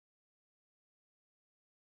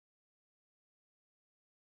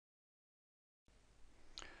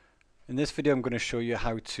In this video I'm going to show you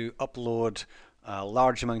how to upload a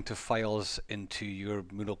large amount of files into your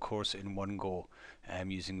Moodle course in one go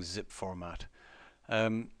using zip format.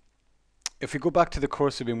 If we go back to the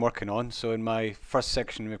course we've been working on, so in my first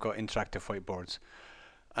section we've got interactive whiteboards,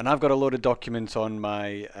 and I've got a load of documents on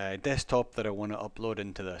my desktop that I want to upload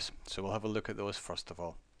into this, so we'll have a look at those first of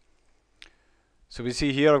all. So we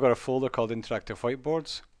see here I've got a folder called interactive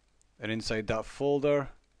whiteboards, and inside that folder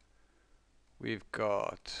we've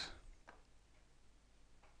got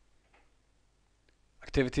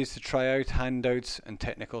activities to try out, handouts, and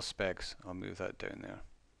technical specs. I'll move that down there.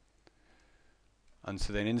 And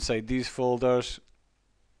so then inside these folders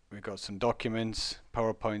we've got some documents,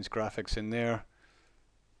 PowerPoints, graphics in there,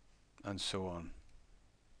 and so on.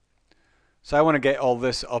 So I want to get all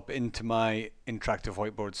this up into my interactive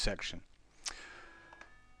whiteboard section.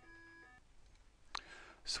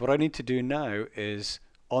 So what I need to do now is,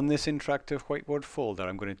 on this interactive whiteboard folder,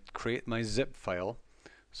 I'm going to create my zip file.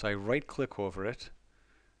 So I right click over it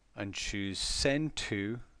and choose send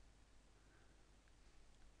to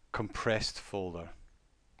compressed folder.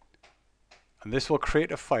 And this will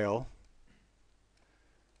create a file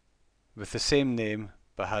with the same name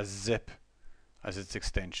but has zip as its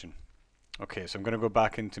extension. Okay, so I'm going to go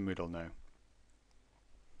back into Moodle now.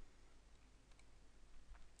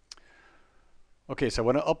 Okay, so I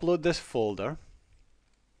want to upload this folder,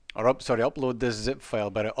 or upload this zip file,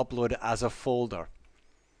 but I upload it as a folder.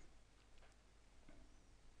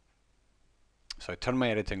 So I turn my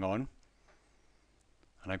editing on,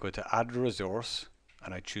 and I go to add resource,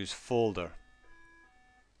 and I choose folder.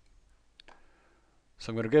 So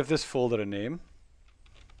I'm going to give this folder a name.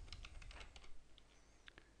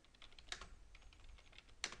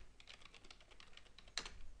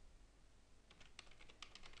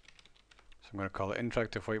 So I'm going to call it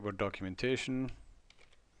interactive whiteboard documentation.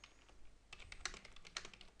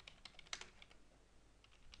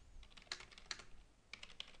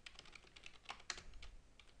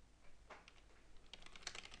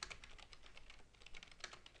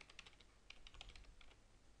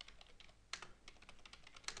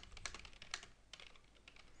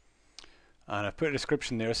 And I've put a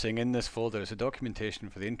description there saying in this folder is a documentation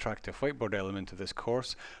for the interactive whiteboard element of this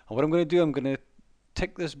course. And what I'm going to do, I'm going to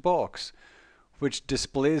tick this box which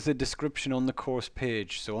displays the description on the course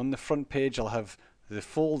page. So on the front page I'll have the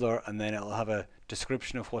folder, and then it'll have a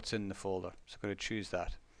description of what's in the folder. So I'm going to choose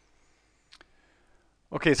that.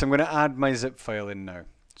 Okay, so I'm going to add my zip file in now.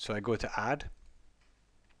 So I go to add,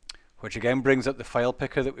 which again brings up the file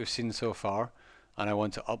picker that we've seen so far, and I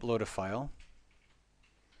want to upload a file.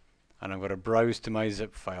 And I'm going to browse to my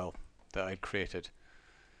zip file that I created.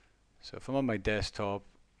 So if I'm on my desktop,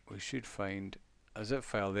 we should find a zip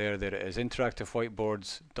file there. There it is,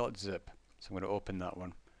 interactivewhiteboards.zip. So I'm going to open that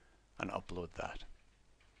one and upload that.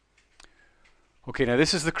 Okay, now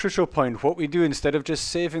this is the crucial point. What we do, instead of just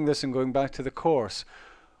saving this and going back to the course,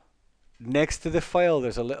 next to the file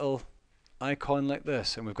there's a little icon like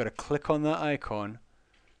this, and we've got to click on that icon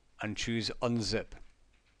and choose unzip.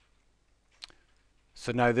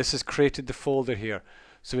 So now this has created the folder here.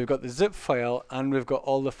 So we've got the zip file and we've got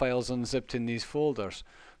all the files unzipped in these folders.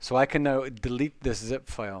 So I can now delete this zip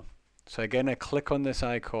file. So again, I click on this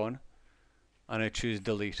icon and I choose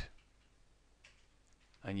delete.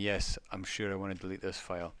 And yes, I'm sure I want to delete this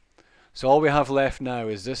file. So all we have left now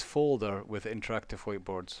is this folder with interactive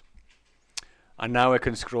whiteboards. And now I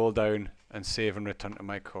can scroll down and save and return to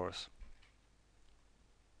my course.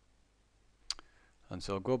 And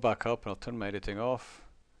so I'll go back up and I'll turn my editing off.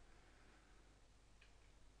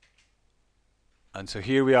 And so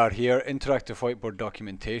here we are here, interactive whiteboard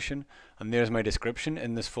documentation, and there's my description.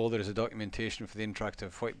 In this folder is a documentation for the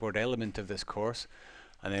interactive whiteboard element of this course.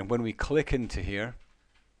 And then when we click into here,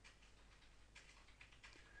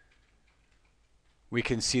 we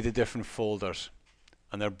can see the different folders,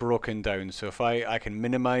 and they're broken down. So if I can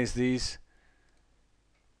minimize these.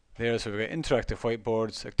 There, so we've got interactive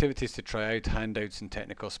whiteboards, activities to try out, handouts, and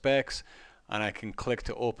technical specs, and I can click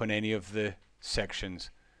to open any of the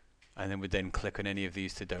sections, and then we then click on any of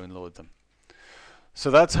these to download them.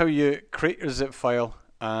 So that's how you create your zip file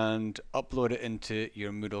and upload it into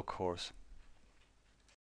your Moodle course.